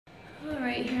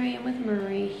Alright, here I am with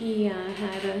Murray. He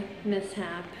had a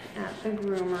mishap at the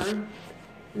groomer.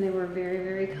 And they were very,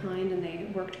 very kind and they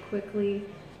worked quickly.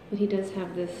 But he does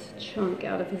have this chunk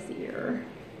out of his ear.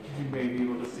 You may be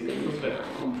able to see it from there.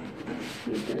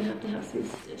 He's gonna have to have some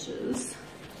stitches.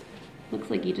 Looks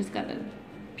like he just got a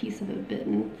piece of it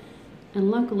bitten.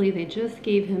 And luckily they just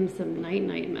gave him some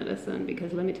night-night medicine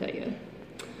because let me tell you,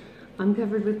 I'm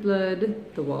covered with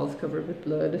blood, the wall's covered with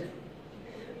blood,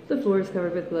 the floor's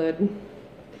covered with blood.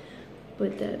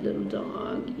 But that little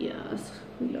dog, yes,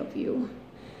 we love you.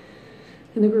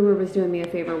 And the groomer was doing me a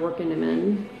favor working him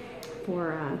in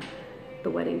for the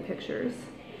wedding pictures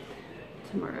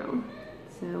tomorrow.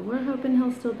 So we're hoping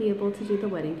he'll still be able to do the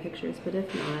wedding pictures, but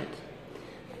if not,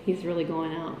 he's really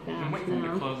going out fast I'm waiting for him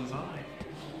now. to close his eye.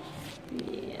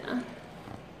 Yeah.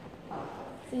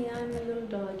 See, I'm a little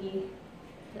doggy.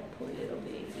 That poor little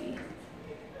baby.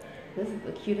 This is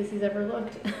the cutest he's ever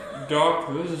looked.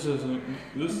 Doc, this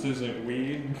isn't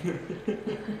weed.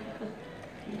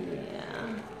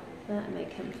 Yeah. That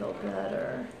make him feel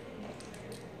better.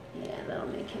 Yeah, that'll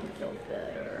make him feel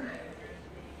better.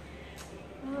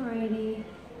 Alrighty.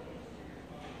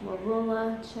 Well,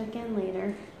 we'll check in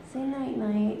later. Say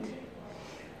night-night.